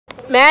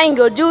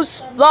Mango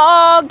Juice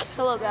Vlog.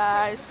 Hello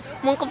guys,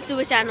 welcome to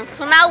my channel.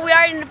 So now we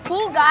are in the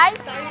pool, guys.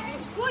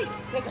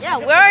 Yeah,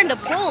 we're in the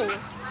pool.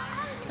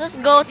 Let's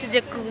go to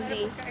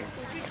jacuzzi.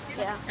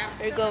 Yeah,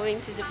 we're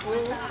going to the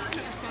pool.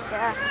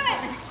 Yeah.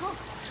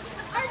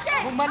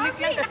 Bumalik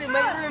lang kasi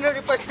mayroon na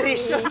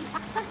repatriation.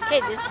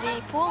 Okay, this is the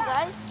pool,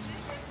 guys.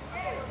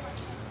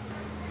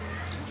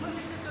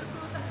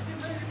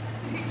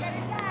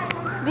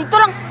 Dito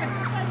lang.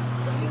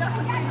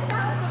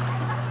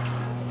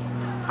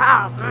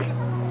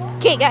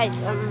 Okay, guys.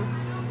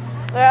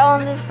 We're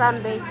only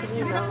sunbathing,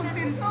 you know.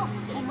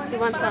 You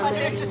want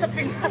sunbathing?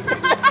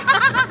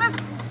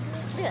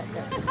 Yeah,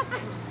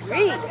 that's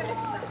great.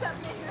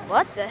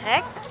 What the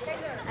heck?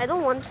 I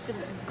don't want to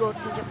go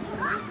to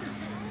jacuzzi,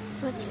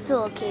 but it's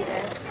still okay,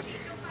 guys.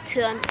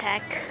 Still on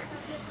tech.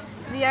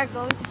 We are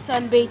going to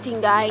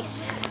sunbathing,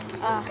 guys.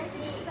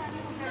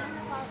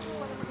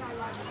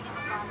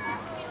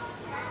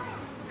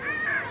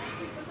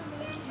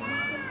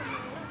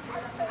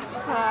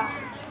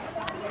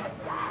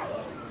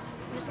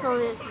 Just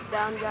slowly sit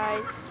down,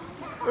 guys.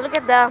 Look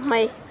at that,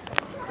 my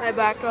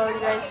background,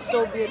 guys.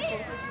 So beautiful.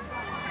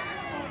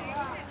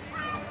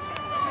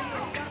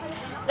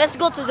 Let's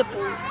go to the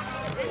pool.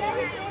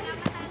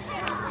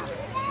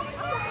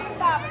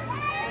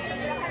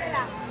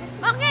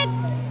 Bakit?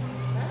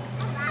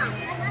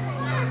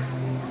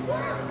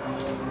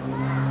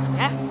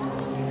 Yeah.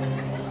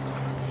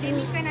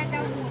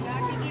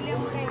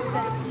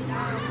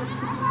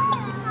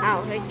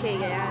 Oh, okay,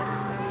 guys.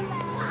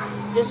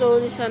 There's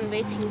only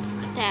sunbathing.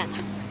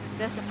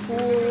 There's a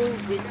pool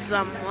with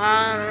some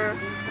water,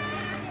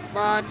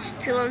 but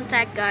still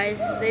intact, guys.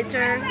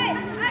 Later.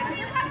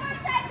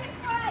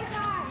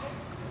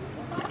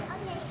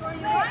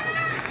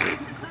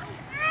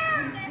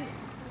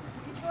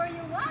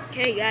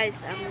 Okay,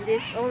 guys.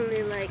 This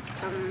only like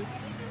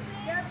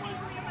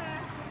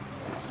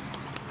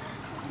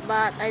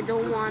but I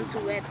don't want to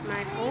wet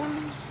my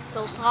phone.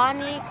 So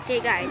Sonic. Okay,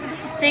 guys.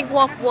 Thank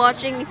you for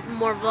watching.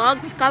 More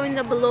vlogs, comment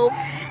down below,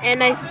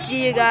 and I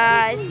see you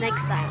guys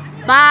next time.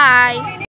 Bye.